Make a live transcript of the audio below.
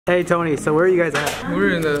Hey Tony, so where are you guys at?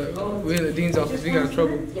 We're in the dean's office. We got in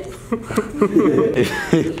trouble.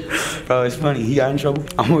 Bro, it's funny. He got in trouble.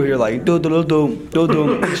 I'm over here like, do. It's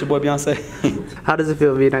your boy Beyonce. How does it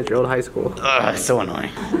feel being at your old high school? It's so annoying.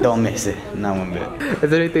 Don't miss it. Not one bit. Is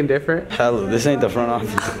there anything different? Hello, this ain't the front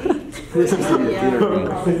office. This is the theater room.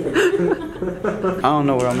 I don't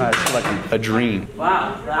know where I'm at. It's like a dream.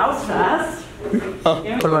 Wow, that was fast.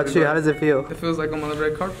 What about you? How does it feel? It feels like I'm on the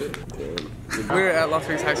red carpet. We're at Las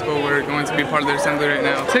Vegas High School. We're going to be part of their assembly right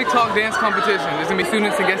now. TikTok dance competition. There's gonna be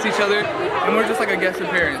students against each other, and we're just like a guest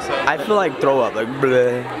appearance. So. I feel like throw up, like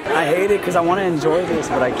bleh. I hate it because I want to enjoy this,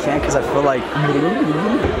 but I can't because I feel like.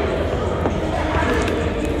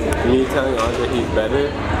 You telling Andre he's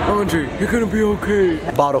better? Andre, you're gonna be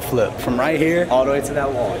okay. Bottle flip from right here all the way to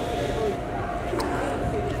that wall.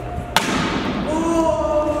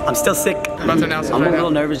 I'm still sick. I'm about to announce it I'm right a little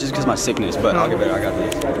now. nervous just because of my sickness, but I'll get better. I got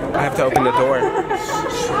this. I have to open the door.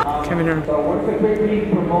 Come in here.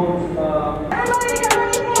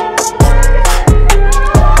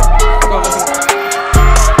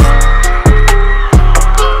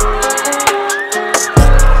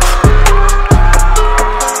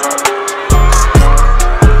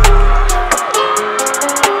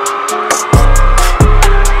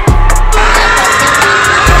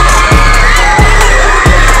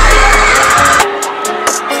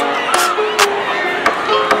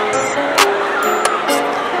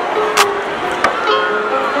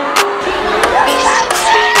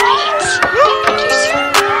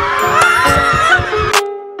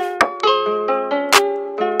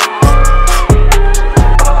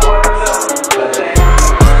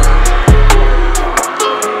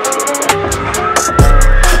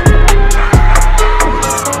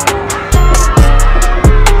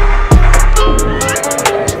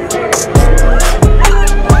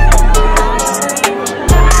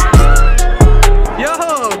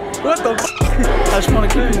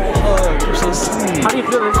 How do you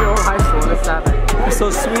feel this is your old high school? What's happening? They're so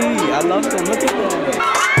sweet. I love them. Look at them.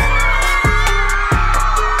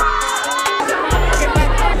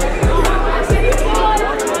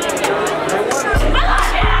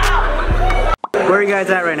 Where are you guys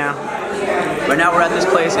at right now? Right now we're at this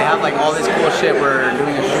place. They have like all this cool shit. We're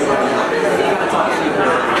doing a shoot.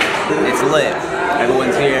 It's lit.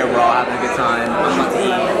 Everyone's here. We're all having a good time. I'm about to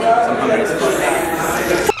eat some hummus.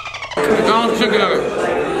 McDonald's chicken nugget.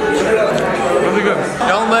 Really good.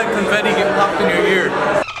 Don't let confetti get popped in your ear. It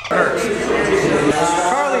hurts.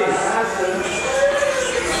 Charlie!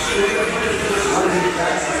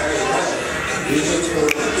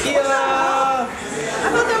 Yeah. I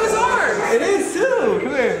thought that was ours! It is too.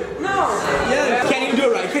 Come here. No! Yeah. Can't even do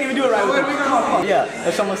it right. Can't even do it right. Yeah.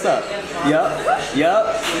 Let's show them what's up. Yup.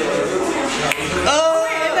 Oh!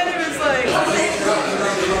 Wait, and then it was like...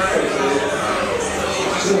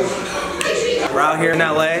 We're out here in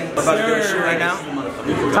LA. We're about to do a shoot right now.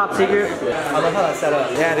 Top secret? I love how that's set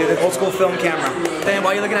up. Yeah, dude, old school film camera. Damn,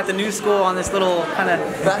 while you're looking at the new school on this little kind of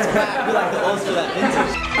back to back, we like the old school, that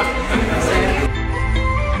vintage.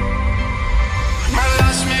 My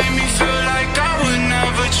last made me feel like I would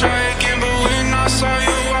never try again, but when I saw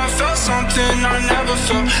you, I felt something I never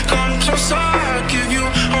felt. Come closer, I'll give you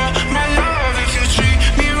all my love. If you treat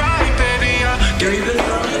me right, baby, I'll give you this.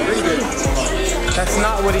 That's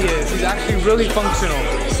not what he is. He's actually really functional.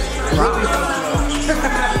 Really functional.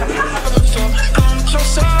 Come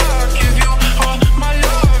closer, I'll give you all my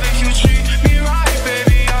love. If you treat me right,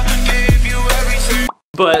 baby, I'll give you everything.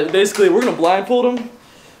 But basically, we're gonna blindfold him.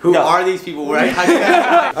 Who are these people, right?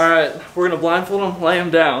 All right, we're gonna blindfold him, lay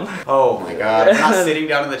him down. Oh my god, I'm not sitting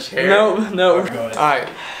down in the chair. No. Alright,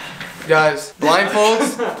 guys,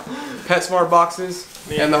 blindfolds, PetSmart boxes,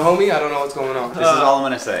 and the homie, I don't know what's going on. This is all I'm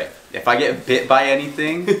gonna say. If I get bit by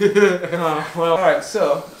anything... Well, Alright,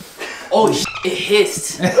 so. Oh, it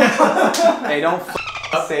hissed. Hey, don't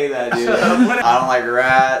say that, dude. I don't like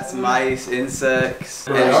rats, mice, insects.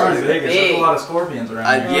 They are in Vegas. There's a lot of scorpions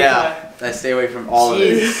around here. Yeah, I stay away from all of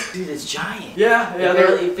it. Dude, it's giant. yeah,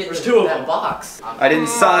 there's two of them. box. I didn't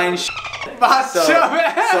sign so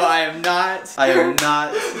I am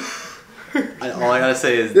not. All I gotta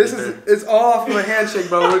say is It's all off of a handshake,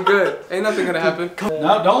 bro. We're good. Ain't nothing gonna happen.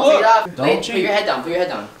 No, don't look. Don't Put your head down. Put your head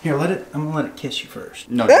down. Here, I'm gonna let it kiss you first.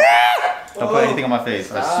 no. Don't put anything on my face.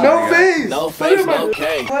 No face! No face, no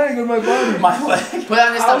cake. Playing with my body. My leg. Put it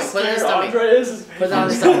on his stomach. Put it on his stomach. Put it on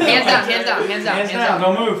his stomach. Hands down. Hands down. Hands down. Hands down.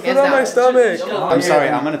 Don't move. Put it on my stomach. I'm sorry.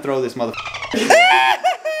 I'm gonna throw this mother.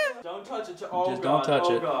 Don't touch it. Oh, Just God, don't touch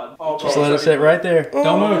oh it. God. Oh, Just let it sit right there.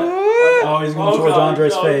 Don't move. Oh, he's going towards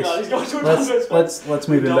Andre's face. He's going towards Andre's face. Let's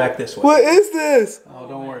move him back this way. What is this? Oh,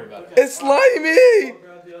 don't worry about it. It's slimy!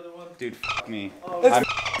 Dude, f me.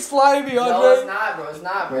 It's slimy, Andre. No, it's not, bro. It's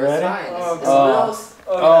not, bro. It's fine. It's little.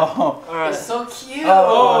 Oh. It's so cute.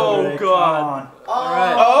 Oh, God.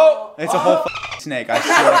 Oh. It's a whole snake. I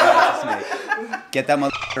swear to God, it's a snake. Get that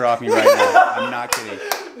motherfucker off me right now. I'm not kidding.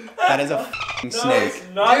 That is a snake.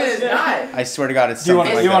 Dude, it's not. I swear to God, it's Do you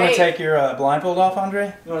something want? like You want that. to take your blindfold off,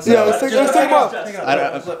 Andre? Yeah, let's take him off. I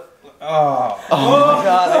don't. Oh. Oh my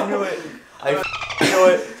God! I knew it. I knew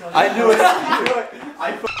it. I knew it. I knew it. I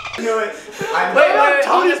knew it. Wait,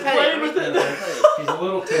 Tony's playing with it. He's a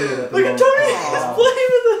little timid at the Look at Tony, he's playing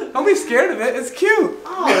with it. Don't be scared of it. It's cute.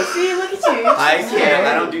 Oh, see, look at you. I can't.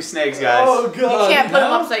 I don't do snakes, guys. Oh, God. You can't put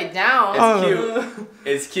him upside down. It's cute.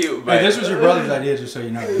 It's cute, but Hey, this was your brother's idea, just so you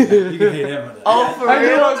know. You can hate him with it. Oh, for I knew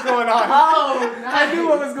real? what was going on. Oh, nice. I knew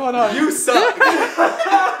what was going on. you suck.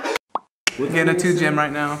 We're getting a 2 gym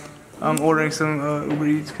right now. I'm ordering some Uber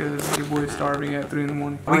Eats because your boy's starving at 3 in the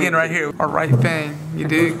morning. We getting right here, our right thing. You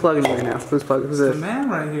dig? Plugging right now. Who's plugging? Who's The this? man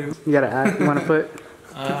right here. You got an app you want to put?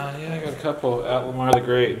 Yeah, I got a couple. At Lamar the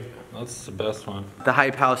Great. That's the best one. The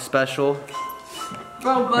Hype House special. Oh, You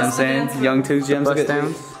know what I'm saying? Young Tug's Gyms. Bust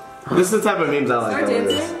down. This is the type of memes I like. Start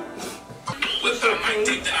dancing.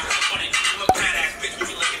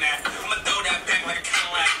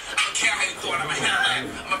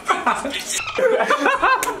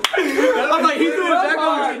 I'm like, he's doing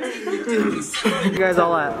that. You guys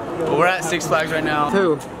all at? We're at Six Flags right now.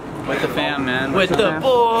 Who? With the fam, man. With the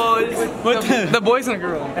boys. With the boys and a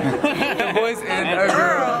girl. The boys and a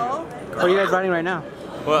girl. What are you guys riding right now?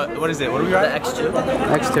 What is it? What are we riding? X2.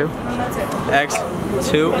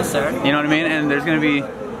 X2. Yes, sir. You know what I mean? And there's gonna be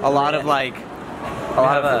a lot of like,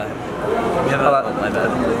 My bad.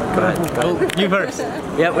 Go ahead. you first.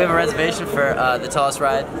 Yeah, we have a reservation for the tallest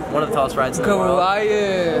ride, one of the tallest rides in the world.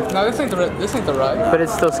 Goliath. No, this ain't the ride. But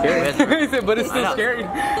it's still scary. But it's still scary.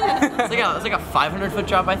 It's like a 500-foot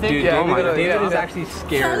drop, I think. Dude, Yeah, David is actually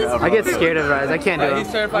scared of I get scared of rides. I can't do He's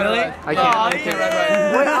it. terrified of rides. I can't. I can't ride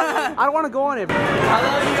rides. Wait, I don't want to go on it. I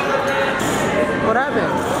love you. What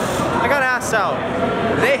happened? I got asked out.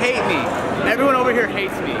 They hate me. Everyone over here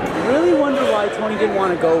hates me. I really wonder why Tony didn't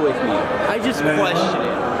want to go with me. I just question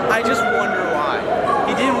it. I just wonder why.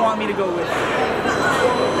 He didn't want me to go with him.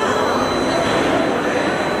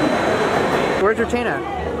 Where's your chain at?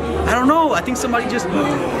 I don't know. I think somebody just... Wait,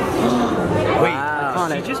 Wow.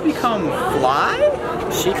 she just become fly?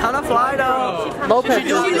 She kind of fly though. Lopez. She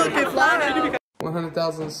just became fly?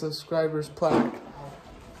 100,000 subscribers plaque.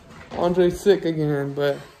 Andre's sick again,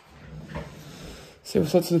 but say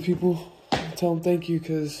what's up to the people. Tell them thank you,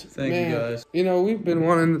 because Thank you, guys. You know, we've been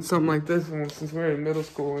wanting something like this since we were in middle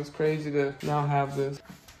school. It's crazy to now have this.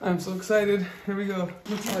 I'm so excited. Here we go.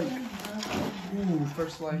 Looks like, ooh,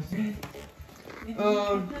 first slice.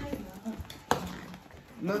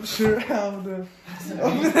 Not sure how to.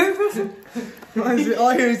 All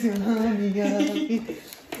I hear is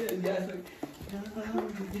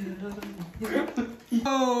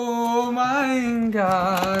oh my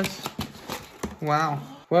gosh. Wow.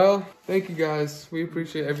 Well, thank you guys. We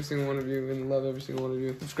appreciate every single one of you and love every single one of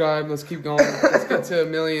you. Subscribe. Let's keep going. Let's get to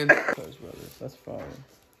 1 million. That's fire.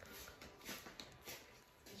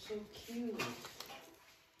 So cute.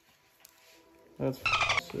 That's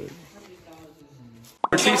sick.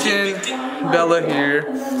 We're teaching Bella here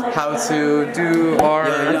how to do our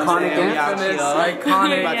iconic dance.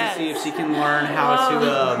 I'm about to see if she can learn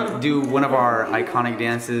how to do one of our iconic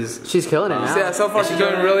dances. She's killing it now. Yeah, so far she's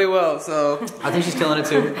doing really well, so I think she's killing it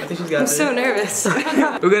too. I think she's got I'm so nervous.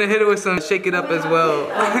 we're gonna hit it with some shake it up as well.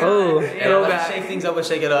 Oh, Let's shake things up and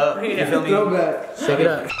shake it up. You feel me? shake it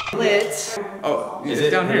up. Lit. Oh,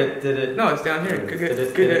 it's down here. No, it's down here.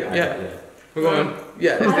 Good. Yeah. We're going.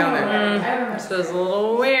 Yeah, it's down there. This was a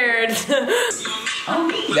little weird. There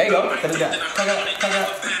you go. Put it down.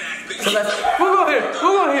 So we'll go here.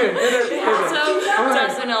 So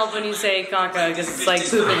doesn't help when you say caca because it's like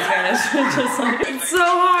poop in Spanish. Just like, it's so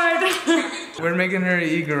hard. We're making her an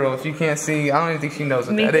e-girl. If you can't see, I don't even think she knows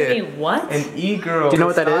what that Making is. me what? An e-girl. Do you know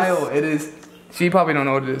what that is? It is. She probably don't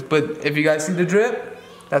know what it is, but if you guys see the drip,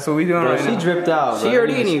 that's what we doing right now. She dripped out. She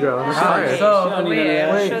already an e-girl. Alright, So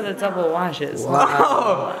weird. Show the double washes. Oh,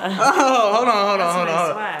 hold on.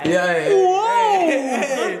 swag. Yeah.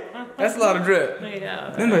 Hey. That's a lot of drip.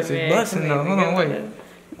 Yeah. Them bitches is busting though. Hold on, wait.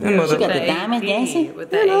 Them mother. Got the diamond dancing? With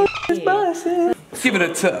the AP. Give it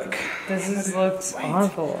a tuck. This looks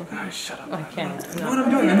awful. Shut up. I can't. Know what I'm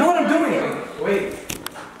doing. I know what I'm doing. Wait.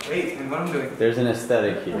 What I'm doing. There's an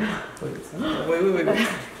aesthetic here. Wait.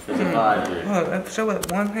 There's a vibe here. Hold on, show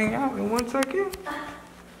it one hang out in 1 second.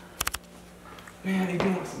 Man, you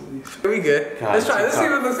doing some of these. We good. God, Let's try. Let's see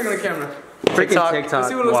TikTok. what it looks like in the camera. Freaking TikTok. Let's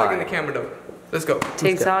see what it looks like in Why? the camera though. Let's go.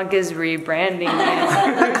 TikTok is rebranding.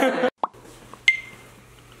 Man.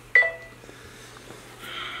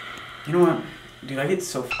 You know what? Dude, I get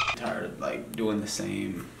so tired of like doing the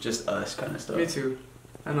same, just us kind of stuff. Me too.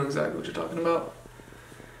 I know exactly what you're talking about.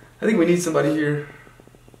 I think we need somebody here.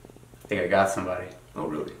 I think I got somebody. Oh,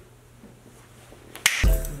 really?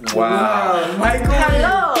 Wow. Michael.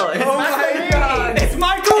 Hello. It's Oh my God. It's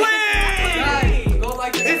Michael Lee. Guys, go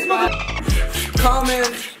like it. It's my comment,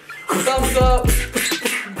 thumbs up.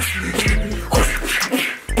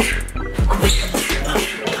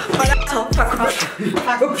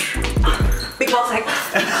 Big ball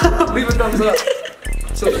sack. Leave a thumbs up.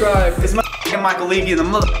 Subscribe. It's my Michael Lee in the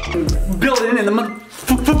mother building in the mother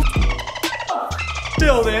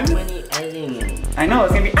building. When you editing, I know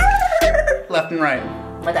it's gonna be left and right.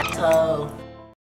 but that's so.